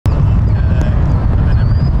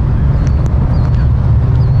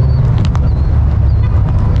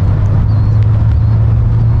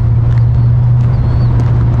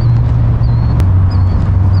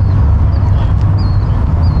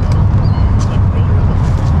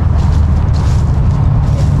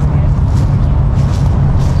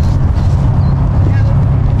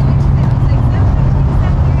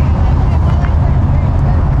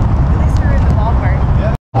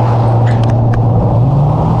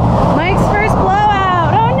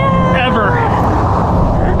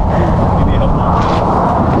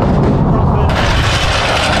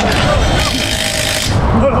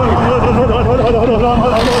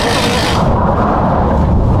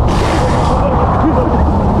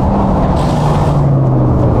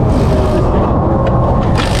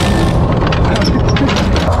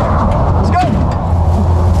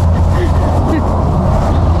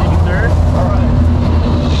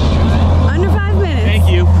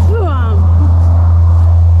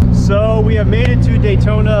we have made it to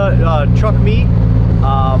Daytona truck meet,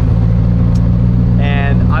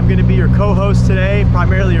 and I'm going to be your co-host today,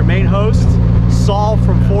 primarily your main host. Saul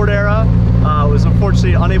from Ford Era was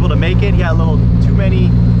unfortunately unable to make it. He had a little too many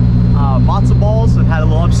matzo balls and had a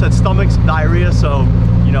little upset stomach, some diarrhea. So,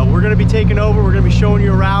 you know, we're going to be taking over. We're going to be showing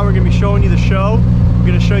you around. We're going to be showing you the show. We're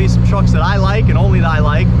going to show you some trucks that I like and only that I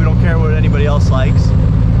like. We don't care what anybody else likes.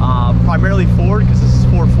 Primarily Ford, because this is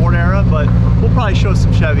Ford Era, but we'll probably show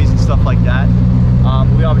some Chevys and stuff like that.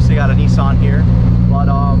 We obviously got a Nissan here, but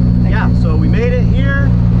yeah, so we made it here.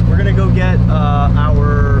 We're gonna go get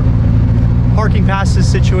our parking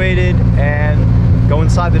passes situated and go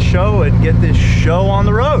inside the show and get this show on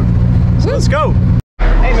the road. So let's go.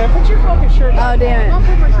 Hey man, put your fucking shirt on. Oh damn it. I'll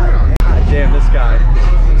put my shirt on. God damn this guy.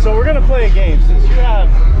 So we're gonna play a game. Since you have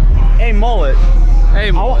a mullet, I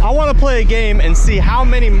want to play a game and see how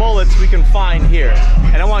many mullets we can find here.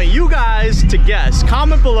 And I want you guys to guess.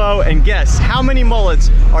 Comment below and guess how many mullets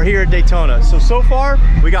are here at Daytona. So far,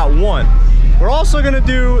 we got one. We're also going to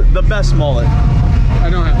do the best mullet. I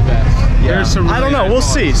don't have the best. Yeah. There's some really I don't know. We'll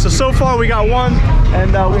see. So far, we got one,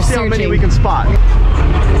 and we'll see how many we can spot.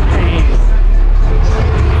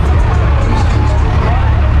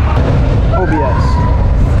 OBS.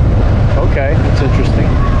 Okay, that's interesting.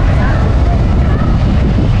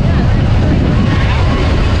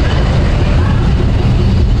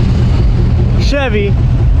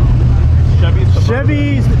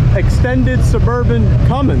 Chevy's extended suburban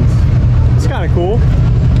Cummins. It's kind of cool.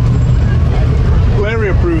 Henry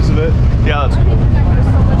approves of it. Yeah, that's cool.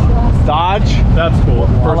 Dodge. That's cool.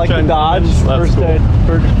 I like the Dodge. That's cool.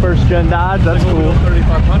 First gen Dodge. That's cool.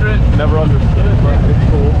 3500. Never understood it, but it's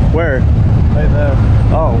cool. Where? Right there.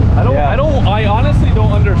 Oh. I honestly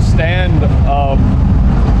don't understand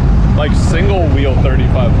like single wheel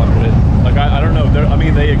 3500. Like I don't know. I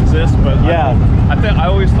mean they exist, but yeah. I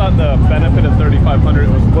always thought the benefit of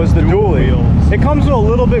 3500 was the dual wheels. It comes with a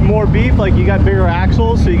little bit more beef, like you got bigger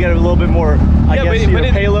axles, so you get a little bit more, I guess,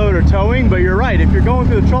 either payload or towing. But you're right. If you're going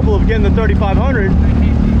through the trouble of getting the 3500,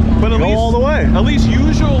 but go all the way. At least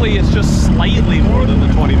usually it's just slightly more than the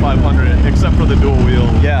 2500, except for the dual wheel.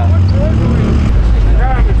 Yeah.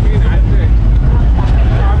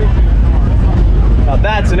 Now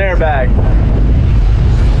that's an airbag.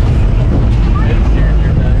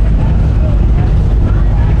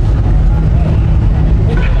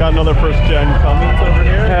 Got another first gen Cummins over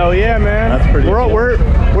here. Hell yeah, man. That's pretty cool. We're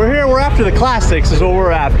here, we're after the classics is what we're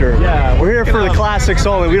after. Yeah. We're here for the classics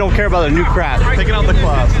only. We don't care about the new crap. Taking out the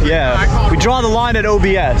class. Yeah. We draw the line at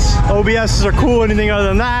OBS. OBSs are cool, anything other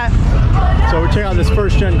than that. So we're checking out this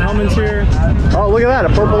first gen Cummins here. Oh, look at that, a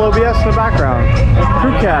purple OBS in the background.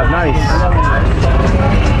 Crew cab, nice.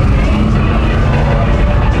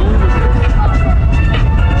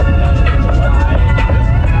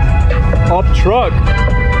 Up truck.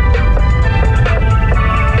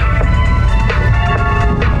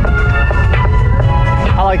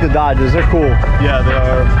 I like the Dodges, they're cool. Yeah, they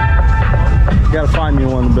are. You gotta find me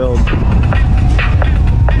one to build.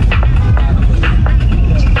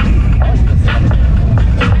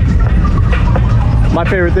 My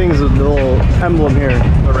favorite thing is the little emblem here.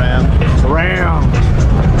 The Ram. The Ram.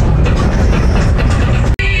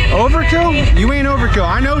 Overkill? You ain't overkill.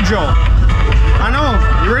 I know Joe. I know him.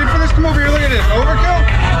 You ready for this? Come over here. Look at this.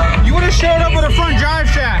 Overkill? You would have showed up with a front drive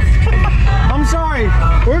shaft. I'm sorry.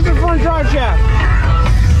 Where's the front drive shaft?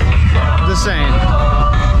 Just saying.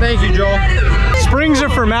 Thank you, Joel. Springs are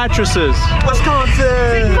for mattresses.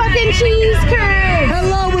 Wisconsin. Fucking cheese curd.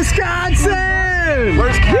 Hello, Wisconsin.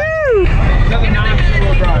 Where's Woo? Another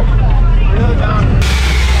non-four-wheel drive. Another non.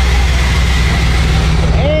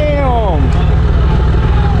 Damn.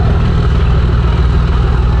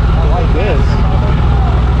 I like this.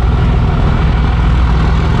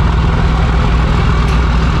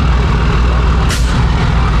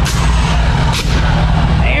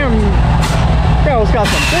 Damn. Girl's got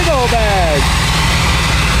some big old bags.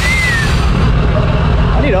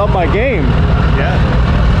 I need to up my game. Yeah.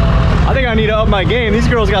 I think I need to up my game. These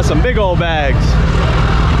girls got some big old bags.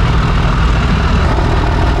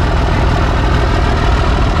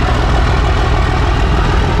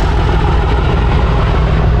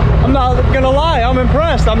 I'm not gonna lie, I'm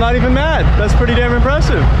impressed. I'm not even mad. That's pretty damn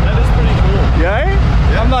impressive. That is pretty cool.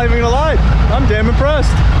 Yeah? I'm not even gonna lie. I'm damn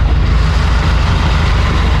impressed.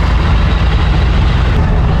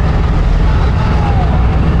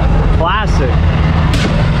 Classic.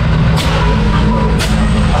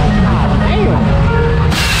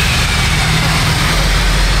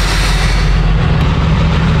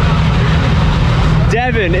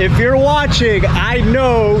 Devin, if you're watching, I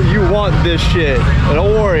know you want this shit.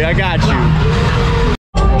 Don't worry, I got you.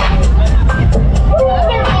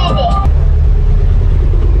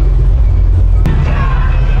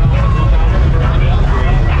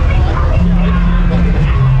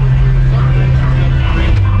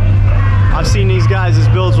 I've seen these guys'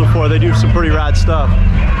 builds before. They do some pretty rad stuff.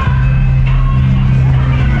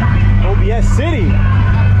 OBS City.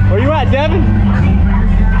 Where you at, Devin?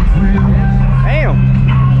 Damn.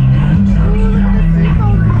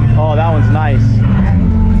 Oh, that one's nice.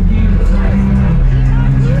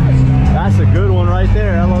 That's a good one right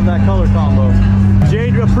there. I love that color combo.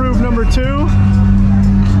 Jade approved number 2.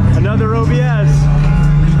 Another OBS.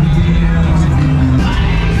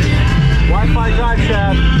 Wi-Fi drive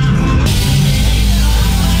shaft.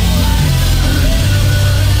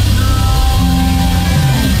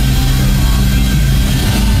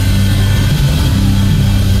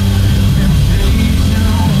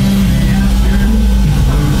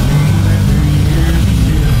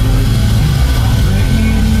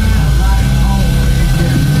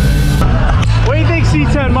 What do you think,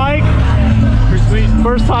 C10 Mike? Pretty sweet.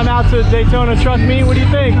 First time out to Daytona truck meet. What do you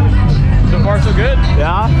think? So far, so good.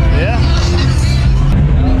 Yeah? Yeah.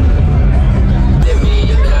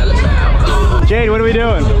 Jade, what are we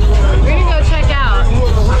doing? We're gonna go check out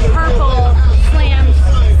Purple Slam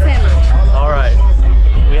Semi. All right.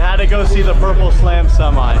 We had to go see the Purple Slam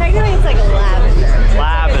Semi. Technically, it's like a lavender. It's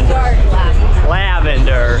Lavender. like a dark lavender.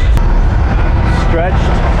 Lavender.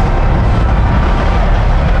 Stretched.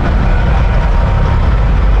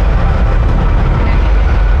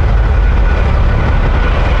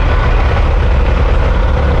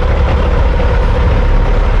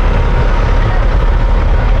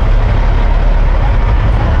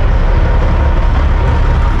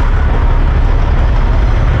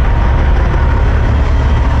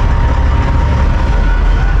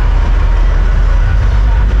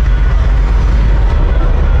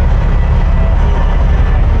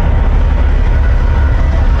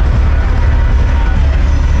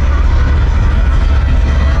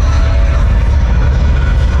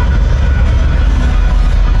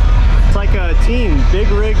 Big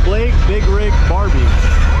rig Blake, big rig Barbie.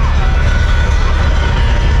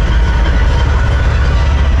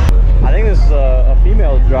 I think this is a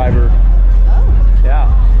female driver. Oh. Yeah.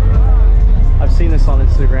 I've seen this on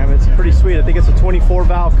Instagram. It's pretty sweet. I think it's a 24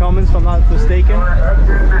 valve Cummins, if I'm not mistaken.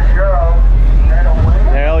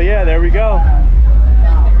 Hell yeah, there we go.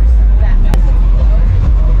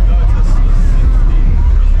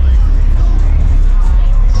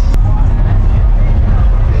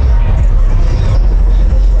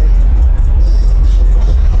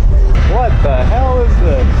 What the hell is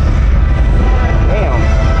this? Damn.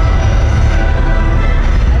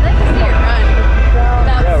 I'd like to see it run.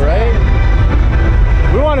 Without Yeah, right?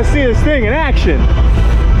 We want to see this thing in action.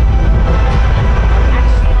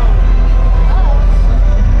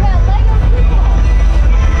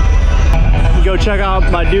 Go check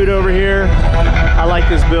out my dude over here. I like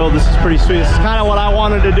this build. This is pretty sweet. This is kind of what I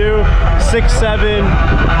wanted to do. 6'7",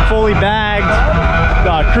 fully bagged,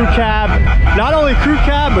 crew cab. Not only crew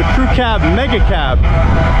cab, but crew cab mega cab.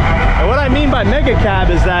 And what I mean by mega cab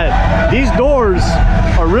is that these doors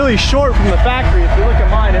are really short from the factory. If you look at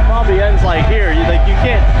mine, it probably ends like here. You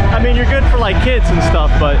can't. I mean, you're good for like kids and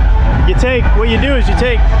stuff, but what you do is you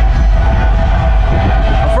take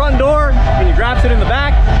a front door and you graft it in the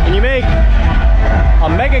back, and you make a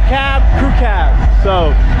mega cab crew cab.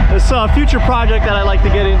 So it's a future project that I like to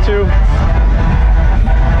get into.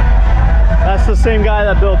 That's the same guy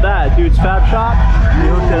that built that dude's fab shop. He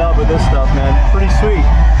hooked it up with this stuff, man. Pretty sweet.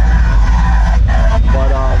 But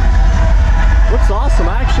looks awesome.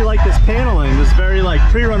 I actually like this paneling. This very like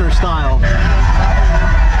pre-runner style.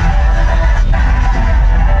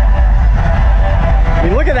 I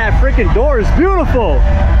mean, look at that freaking door. It's beautiful.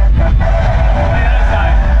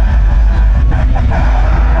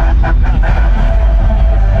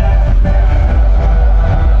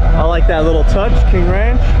 I like that little touch, King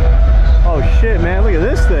Ranch. Oh shit, man, look at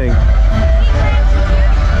this thing.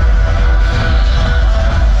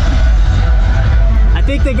 I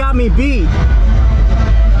think they got me beat.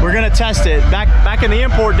 We're gonna test it. Back in the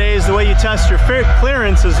import days, the way you test your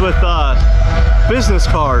clearance is with business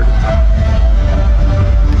card.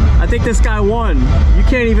 I think this guy won. You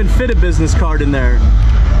can't even fit a business card in there.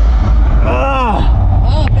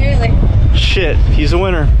 Oh, barely. Shit, he's a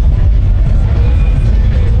winner.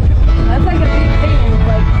 That's like a big thing.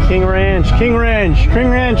 Like King Ranch, King Ranch, King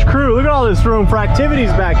Ranch crew. Look at all this room for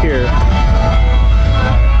activities back here.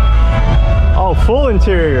 Oh, full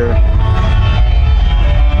interior.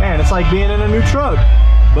 Man, it's like being in a new truck,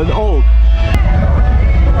 but old.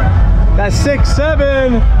 That's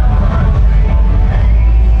 6'7".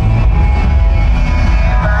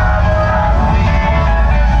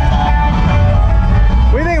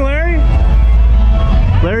 What do you think, Larry?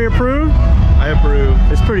 Larry approved? I approve.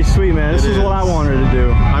 It's pretty sweet, man. This is what I wanted to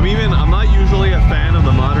do. I'm not usually a fan of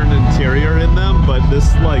the modern interior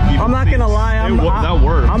this like. I'm not gonna lie, that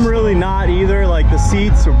works. I'm really not either. Like the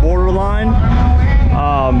seats are borderline.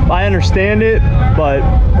 I understand it, but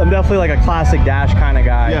I'm definitely like a classic dash kind of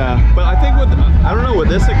guy. Yeah, but I think I don't know, with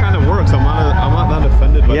this it kind of works. I'm not that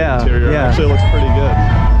offended by the interior. Yeah. It actually looks pretty good.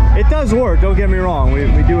 It does work. Don't get me wrong. We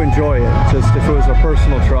do enjoy it. Just if it was a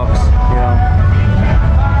personal trucks, you know.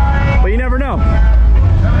 But you never know.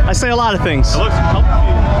 I say a lot of things. It looks comfy.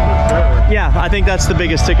 Sure. Yeah, I think that's the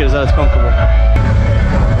biggest ticket, is that it's comfortable.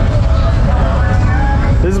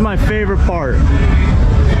 This is my favorite part.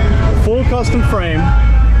 Full custom frame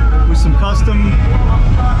with some custom,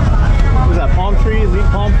 what is that, palm tree? Is it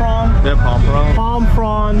palm frond? Yeah, palm frond. Palm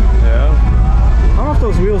frond. Yeah. I don't know if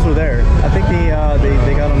those wheels were there. I think they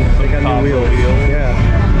got new wheels.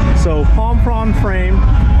 Yeah. So palm frond frame,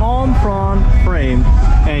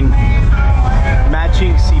 and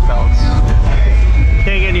matching seatbelts.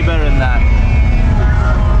 Can't get any better than that.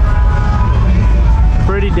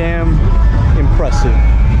 Pretty damn impressive.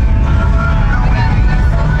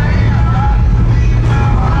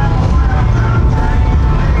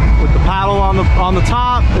 With the paddle on the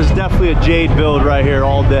top, is definitely a Jade build right here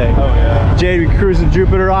all day. Oh yeah. Jade be cruising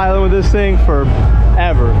Jupiter Island with this thing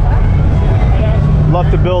forever. Love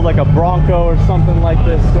to build like a Bronco or something like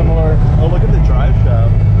this, similar. Oh, look at the drive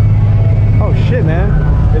shaft. Oh shit, man.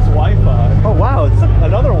 It's Wi-Fi. Oh wow, it's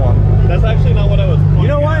another one. That's actually not what I was pointing You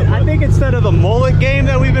know what? at, I think instead of the mullet game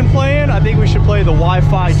that we've been playing, I think we should play the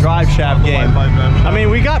Wi-Fi drive shaft game. Wi-Fi drive shaft. I mean,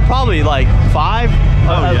 we got probably like 5.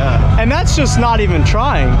 Oh yeah. And that's just not even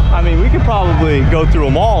trying. I mean, we could probably go through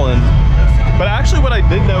them all and... But actually what I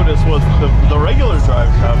did notice was the regular drive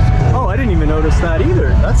shaft's cool. Oh, I didn't even notice that either.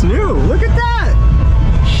 That's new. Look at that.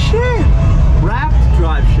 Shit. Wrapped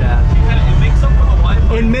drive shaft. Yeah, it makes up for the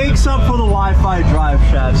Wi-Fi. It makes up for the Wi-Fi drive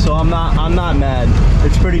shaft, so I'm not mad.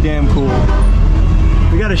 It's pretty damn cool.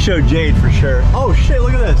 We gotta show Jade for sure. Oh shit,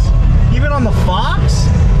 look at this. Even on the Fox?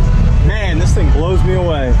 Man, this thing blows me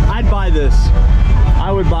away. I'd buy this.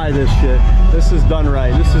 I would buy this shit. This is done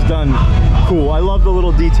right. This is done cool. I love the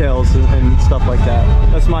little details and stuff like that.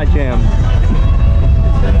 That's my jam.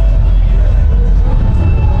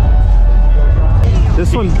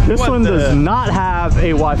 This one does not have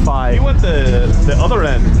a Wi-Fi. He went the other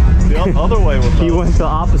end, the other way with He went the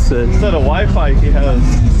opposite. Instead of Wi-Fi, he has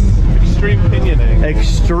extreme pinion angle.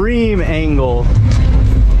 Extreme angle.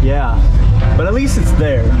 Yeah. But at least it's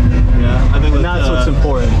there. Yeah, I think that's what's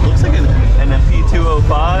important. Looks like an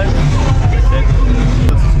MP205.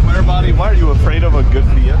 It's a square body. Why are you afraid of a good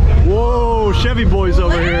vehicle? Whoa, Chevy boys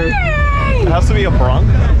over here. It has to be a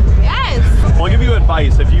Bronco. Yes. I'll give you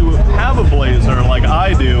advice. If you have a Blazer like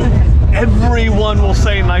I do, everyone will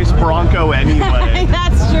say nice Bronco anyway.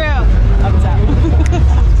 That's true.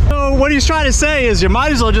 So what he's trying to say is you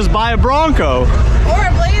might as well just buy a Bronco. Or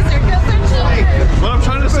a Blazer, because they're cheaper. What I'm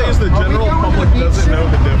trying to say is the general public doesn't know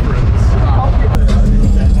the difference.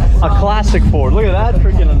 A classic Ford. Look at that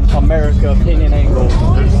freaking America pinion angle.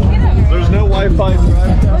 There's no Wi-Fi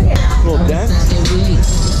drive. Little dent.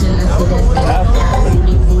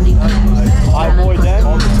 High boy dent.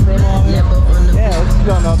 Yeah, it's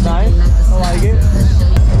done up nice. I like it.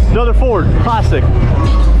 Another Ford, classic. No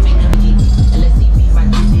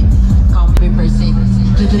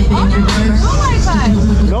Wi-Fi.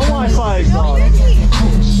 No Wi-Fi, dog.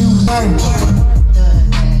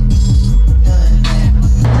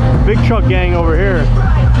 Big truck gang over here.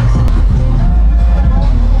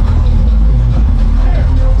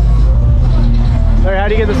 Larry, how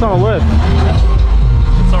do you get this on a lift?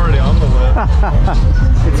 It's already on the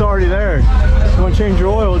lift. It's already there. You want to change your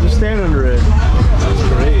oil, just stand under it. That's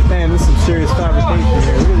great. Man, this is some serious fabrication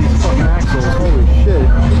here. Look at these fucking axles. Holy shit.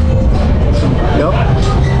 Yep.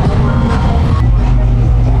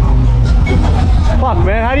 Fuck,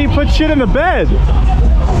 man. How do you put shit in the bed?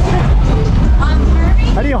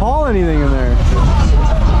 How do you haul anything in there?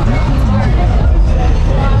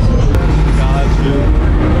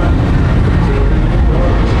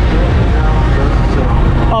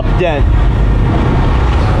 Up dent.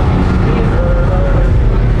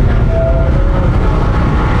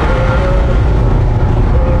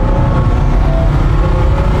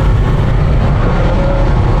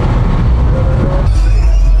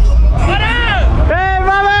 What up? Hey,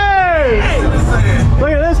 Bobby!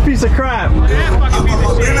 Look at this piece of crap.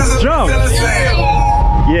 Jump.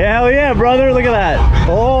 Yeah, hell yeah, brother. Look at that.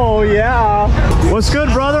 Oh, yeah. What's good,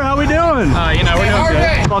 brother? How we doing? You know, we're doing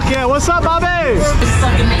good. Fuck yeah. What's up, Bobby?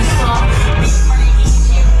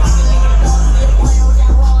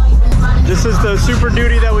 This is the Super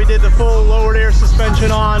Duty that we did the full lowered air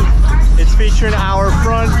suspension on. It's featuring our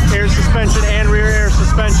front air suspension and rear air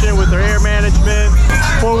suspension with their air management.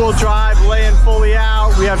 4-wheel drive, laying fully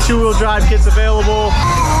out. We have 2-wheel drive kits available.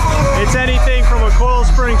 It's anything from a coil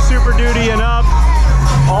spring Super Duty and up,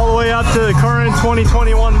 all the way up to the current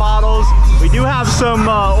 2021 models. We do have some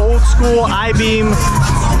old school I-beam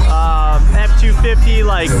F250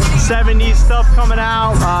 like 70s stuff coming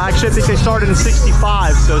out. Actually, I think they started in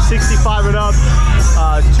 65, so 65 and up.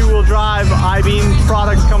 2-wheel drive I-beam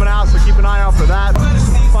products coming out, so keep an eye out for that.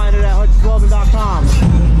 Find it at hutchesweldon.com.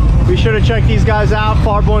 Be sure to check these guys out.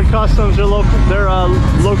 Farboy Customs. They're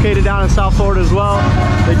located down in South Florida as well.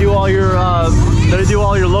 They do all your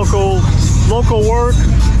local work.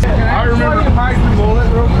 I remember hiding the mullet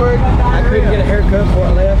real quick. I couldn't get a haircut before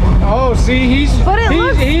I left. Oh, see, But it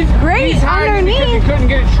looks great hiding because he underneath. couldn't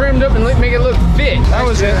get it trimmed up and make it look fit. That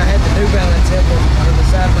was it. I had the New Balance temple on the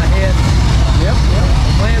side of my head. Yep.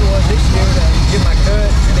 The plan was this year to get my cut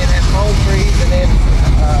and then have palm trees and then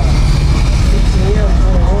PCM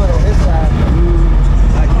 21 on this side.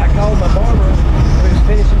 I called my barber. We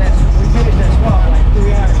finished that swap like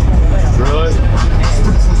 3 hours before we left. Really?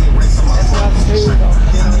 That's what I'm doing. I'm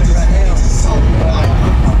shit on it right now.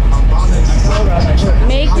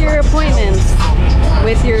 Make your appointments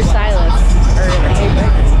with your stylist.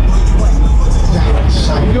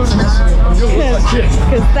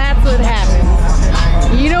 Because that's what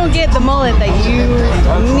happens. You don't get the mullet that you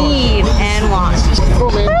need and want.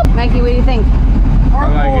 Mikey, what do you think? I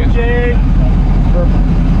like it. Purple.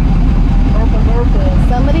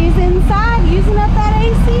 Somebody's inside using up that AC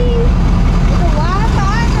with the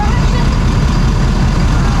Wi-Fi connection.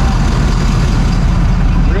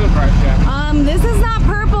 Real price, yeah. This is not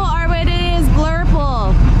purple, Arwood. It is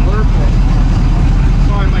blurple.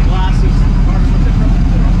 Sorry, my glasses.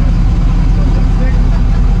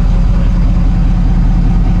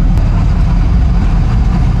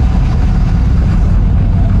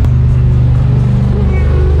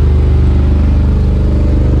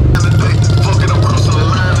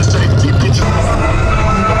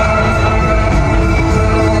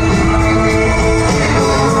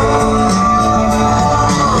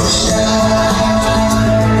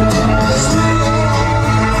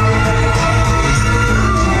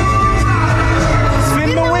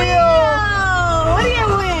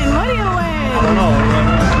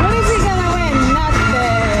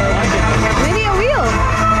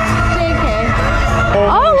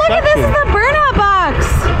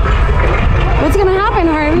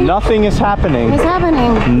 Nothing is happening. What's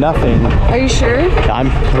happening? Nothing. Are you sure? I'm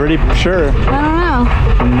pretty sure. I don't know.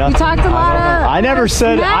 Nothing. You talked a lot of. I never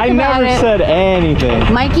said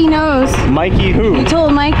anything. Mikey knows. Mikey who? You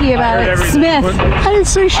told Mikey about it. Smith. I didn't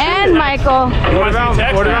say shit. And Michael. What about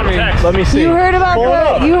me? Let me see. You heard about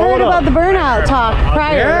the burnout talk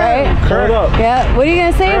prior, right? Hold up. Yeah. What are you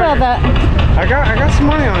gonna say about that? I got some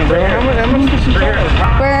money on it, bro. How much does she charge?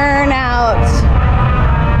 Burnout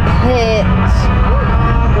pit.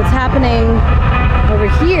 What's happening over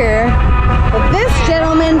here that this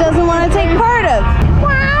gentleman doesn't want to take part of.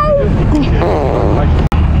 Wow!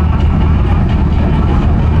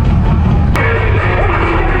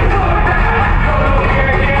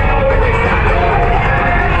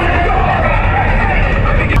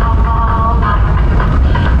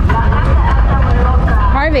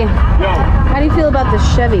 Harvey, how do you feel about this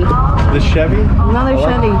Chevy? The Chevy? Another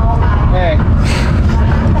Chevy. Hey.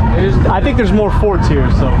 I think there's more Fords here,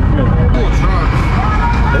 so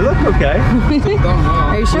they look okay.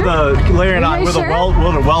 Are you sure? Layering on with a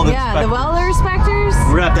welded Yeah, inspector. the welder inspectors.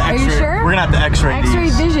 We're gonna have to Are X-ray. you sure? We're gonna have to X-ray X-ray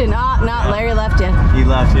these. vision. Not Larry left you. He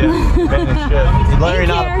left, yeah. Vanished, yeah. Larry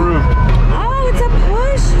not you. approved. Oh, it's a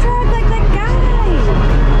push truck like that guy. It's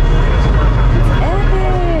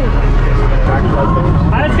epic.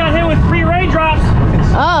 I just got hit with 3 raindrops.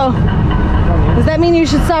 Oh, does that mean you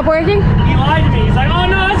should stop working? He lied to me. He's like, oh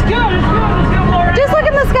no, it's good. It's good. It's good. Blow right Just look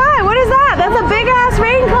in the sky. What is that? That's a big ass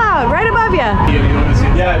rain cloud right above you.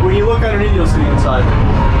 Yeah, when you look underneath, you'll see inside.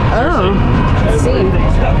 Oh, let's see.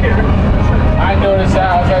 I noticed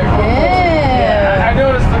that. I was like, Yeah. I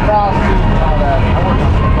noticed the cross and all that.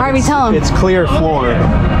 Harvey, tell him. It's clear floor.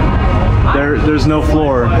 There's no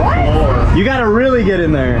floor. What? You gotta really get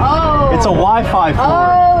in there. Oh. It's a Wi-Fi floor.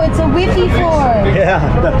 Oh, it's a Wi-Fi floor. Yeah,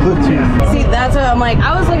 that Bluetooth. See, that's what I'm like.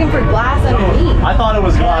 I was looking for glass underneath. I thought it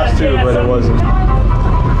was glass too, but it wasn't.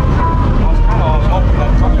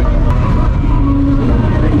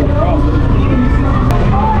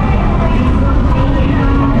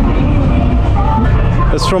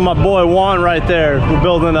 That's from my boy Juan right there. We're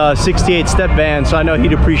building a 68 step van, so I know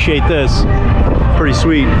he'd appreciate this. Pretty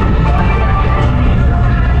sweet.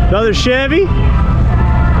 Another Chevy.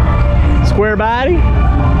 Square body.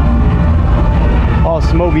 Oh,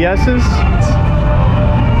 some OBS's.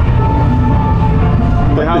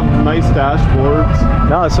 They have nice dashboards.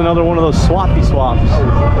 No, it's another one of those swappy swaps.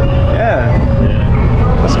 Yeah.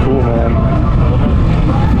 That's cool, man.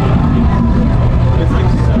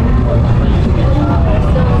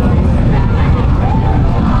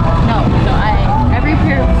 Every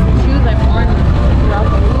pair of shoes I've worn throughout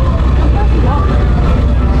the week.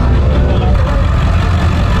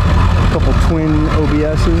 Couple twin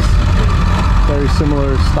OBS's. Very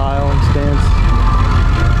similar style and stance.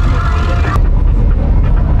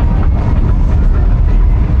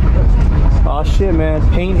 Oh shit, man.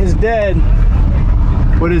 Paint is dead.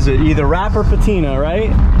 What is it? Either wrap or patina,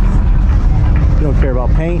 right? You don't care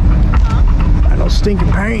about paint? I know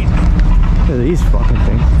stinking paint. Look at these fucking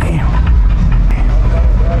things. Damn.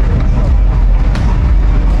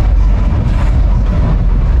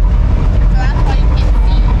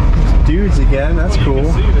 Dudes again, that's cool.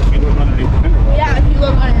 Yeah, if you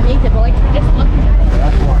look underneath it, but like you're just looking at it.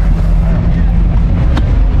 That's why.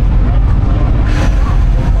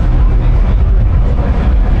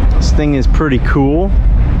 This thing is pretty cool.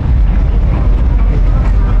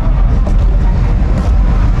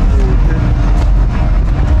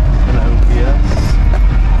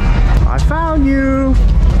 I found you.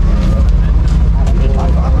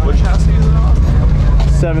 Which chassis is it on?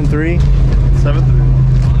 7.3. 7.3.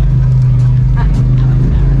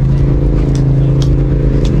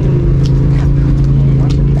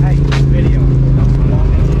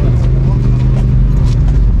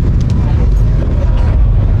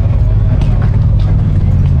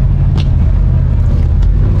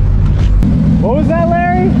 What was that,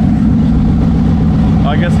 Larry?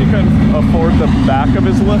 I guess he couldn't afford the back of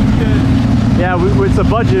his lift kit. Yeah, it's a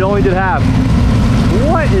budget, it only did half.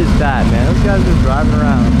 What is that, man? Those guys are driving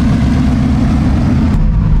around.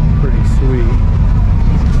 Pretty sweet.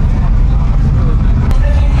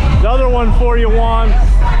 Another one for you, Juan.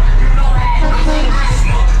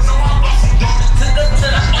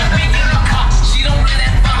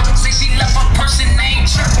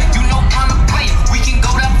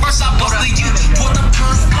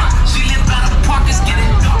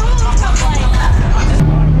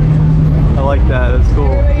 I like that, that's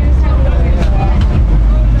cool.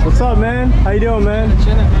 What's up, man? How you doing, man?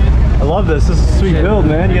 I love this. This is a sweet build,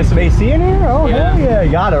 man. You got some AC in here? Oh, hell yeah.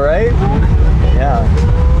 You got it, right? Yeah.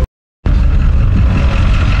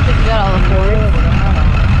 You got all the Fords.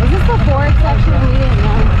 Is this the Ford section? We didn't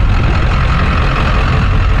know.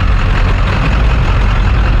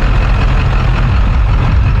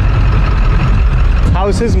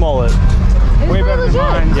 How's his mullet? Way better than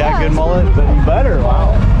mine. Yeah, good mullet, but better.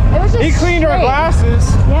 Wow. It was just He cleaned our straight. glasses.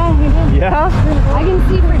 Yeah, he did. Yeah? I can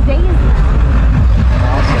see for days now.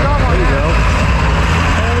 There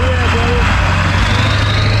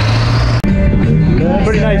you go.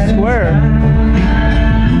 Pretty nice square.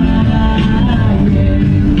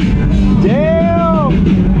 Damn!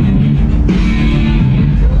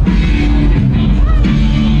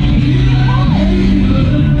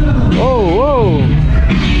 Whoa, whoa!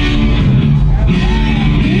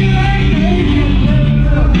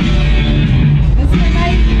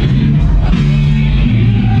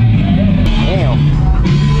 Damn.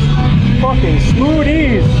 Fucking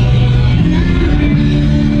smoothies.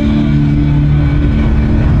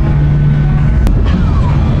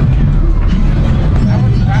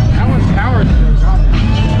 That one's powered.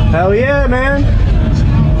 Hell yeah, man.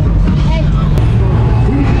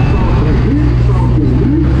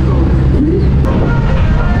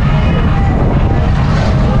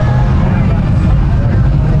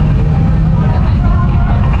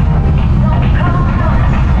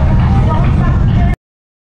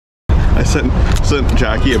 I sent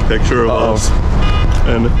Jackie a picture of us,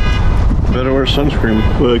 and better wear sunscreen.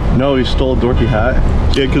 Like, no, he stole a dorky hat.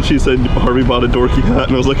 Yeah, because she said Harvey bought a dorky hat,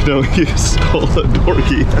 and I was like, no, he stole a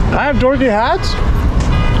dorky hat. I have dorky hats?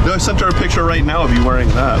 No, I sent her a picture right now of you wearing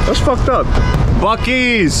that. That's fucked up.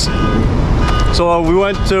 Buc-ee's. So we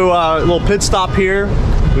went to a little pit stop here.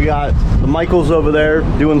 We got the Michaels over there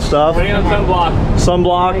doing stuff. Waiting on sunblock.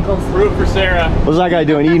 Sunblock. Root for Sarah. What's that guy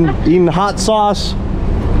doing? Eating hot sauce,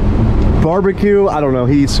 barbecue. I don't know.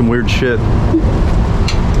 He eats some weird shit.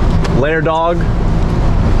 Lair dog.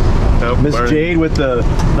 Nope, Miss Jade with the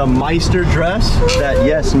Meister dress that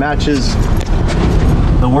yes matches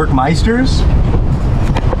the Workmeisters.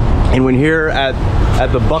 And we're here at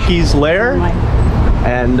the Buc-ee's lair,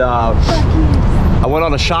 and I went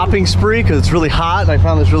on a shopping spree because it's really hot, and I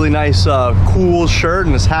found this really nice cool shirt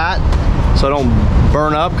and this hat so I don't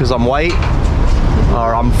burn up because I'm white,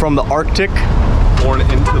 or I'm from the Arctic. born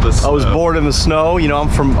into the snow. I was born in the snow. You know, I'm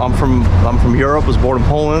from Europe. Was born in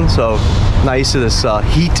Poland, so not used to this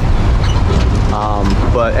heat.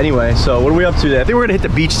 But anyway, so what are we up to today? I think we're gonna hit the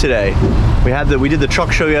beach today. We did the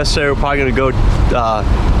truck show yesterday. We're probably gonna go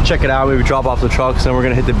check it out. Maybe drop off the trucks, and then we're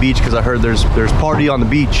gonna hit the beach because I heard there's party on the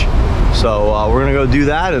beach. So we're gonna go do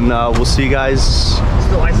that, and we'll see you guys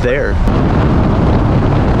there.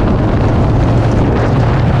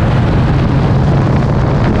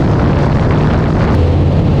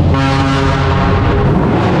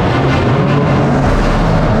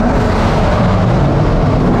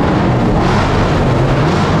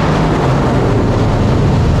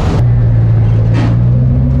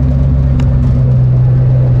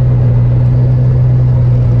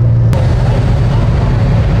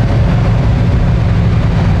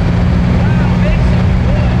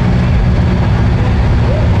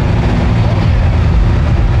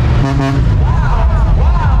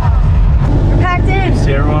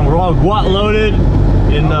 Guat loaded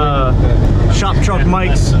in Shop Truck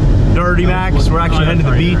Mike's Dirty Max. We're actually heading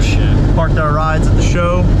to the beach. Parked our rides at the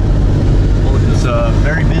show. It's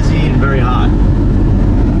very busy and very hot.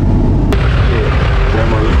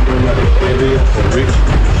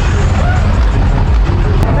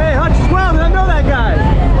 Hey, Hutch as well, man. I know that guy.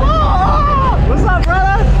 Oh, what's up,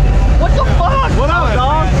 brother? What the fuck? What up,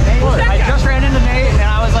 dog? I just ran into Nate and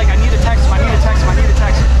I was like, I need a text him, I need to text him, I need to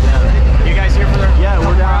text him. Yeah. You guys here for their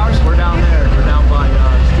we're down. hours? We're down there. We're down by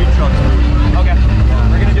Street Trucks. Okay. Yeah.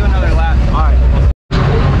 We're gonna do another lap. All right.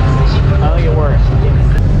 I think it works.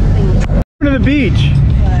 To the beach.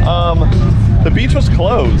 The beach was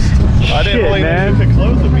closed. I didn't really know you could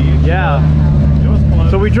close the beach. Yeah. It was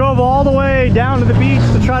closed. So we drove all the way down to the beach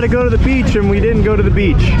to try to go to the beach, and we didn't go to the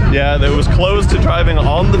beach. Yeah, it was closed to driving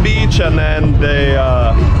on the beach, and then the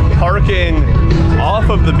parking off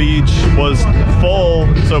of the beach was full.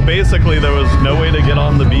 So basically, there was no way to get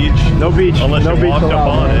on the beach. No beach. Unless no you beach walked up allowed,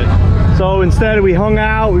 on man. it. So instead, we hung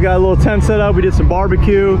out. We got a little tent set up. We did some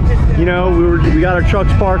barbecue. You know, we got our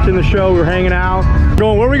trucks parked in the show. We were hanging out.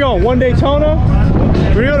 Where are we going? One Daytona.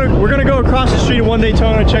 We're gonna go across the street to One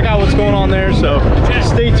Daytona, check out what's going on there. So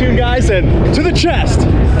stay tuned, guys, and to the chest.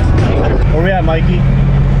 Where we at, Mikey?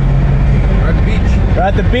 We're at the beach. We're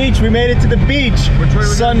at the beach. We made it to the beach. Which way we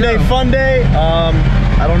Sunday gonna go? fun day.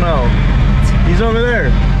 I don't know. He's over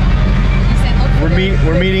there.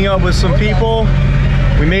 We're meeting up with some people.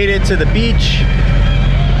 We made it to the beach.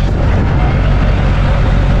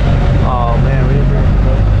 Oh man, we didn't bring it.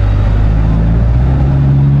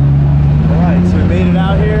 All right, so we made it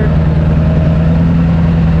out here.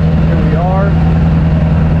 Here we are.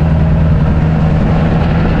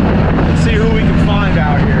 Let's see who we can find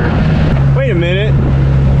out here. Wait a minute.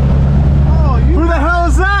 Oh, who the hell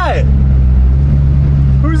is that?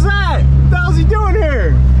 Who's that? What the hell's he doing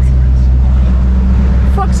here?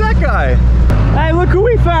 Fuck's that guy? Hey, look who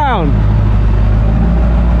we found!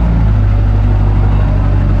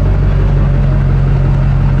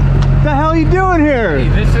 What the hell are you doing here?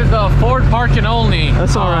 This is a Ford parking only.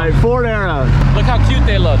 That's alright, Ford era. Look how cute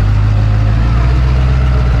they look.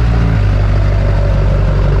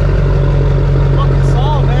 Fucking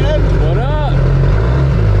Saul, man. What up?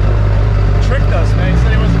 Tricked us, man. He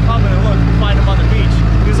said he wasn't coming, and look, we find him on the beach.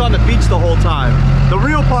 He was on the beach the whole time. The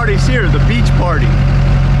real party's here, the beach party.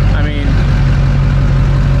 I mean,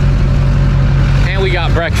 and we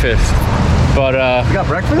got breakfast. But We got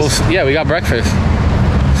breakfast? yeah, we got breakfast.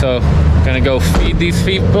 So gonna go feed these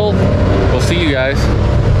people. We'll see you guys.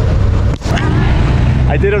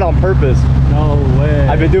 I did it on purpose. No way.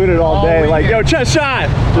 I've been doing it all day, like, yo, chest shot,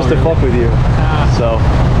 just to fuck with you. So,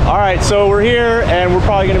 all right, so we're here, and we're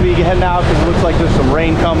probably gonna be heading out because it looks like there's some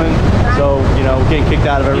rain coming. So, you know, we're getting kicked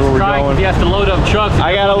out of everywhere we're going. He has to load up trucks.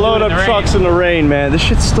 I gotta load up trucks in the rain, man. This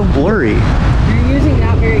shit's still blurry. You're using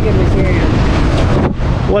not very good material.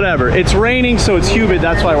 Whatever, it's raining, so it's humid,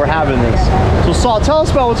 that's why we're having this. So, Saul, tell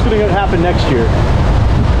us about what's gonna happen next year.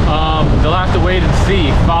 They'll have to wait and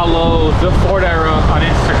see. Follow the Ford Era on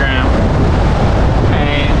Instagram,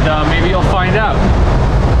 and maybe you'll find out.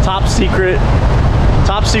 Top secret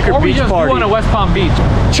Or we beach just party. go on a West Palm Beach.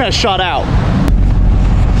 Chest shot out.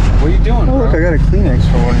 What are you doing, Oh, bro? look, I got a Kleenex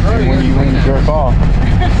for when you jerk off.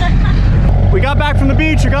 We got back from the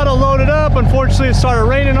beach, we got it loaded up. Unfortunately, it started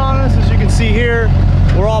raining on us, as you can see here.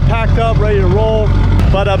 We're all packed up, ready to roll.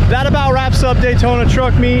 But that about wraps up Daytona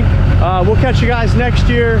Truck Meet. We'll catch you guys next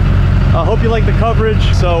year. Hope you like the coverage.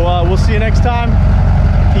 So we'll see you next time.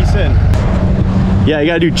 Peace in. Yeah, you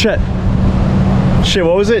gotta do chest. Shit,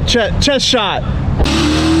 what was it? Chest shot.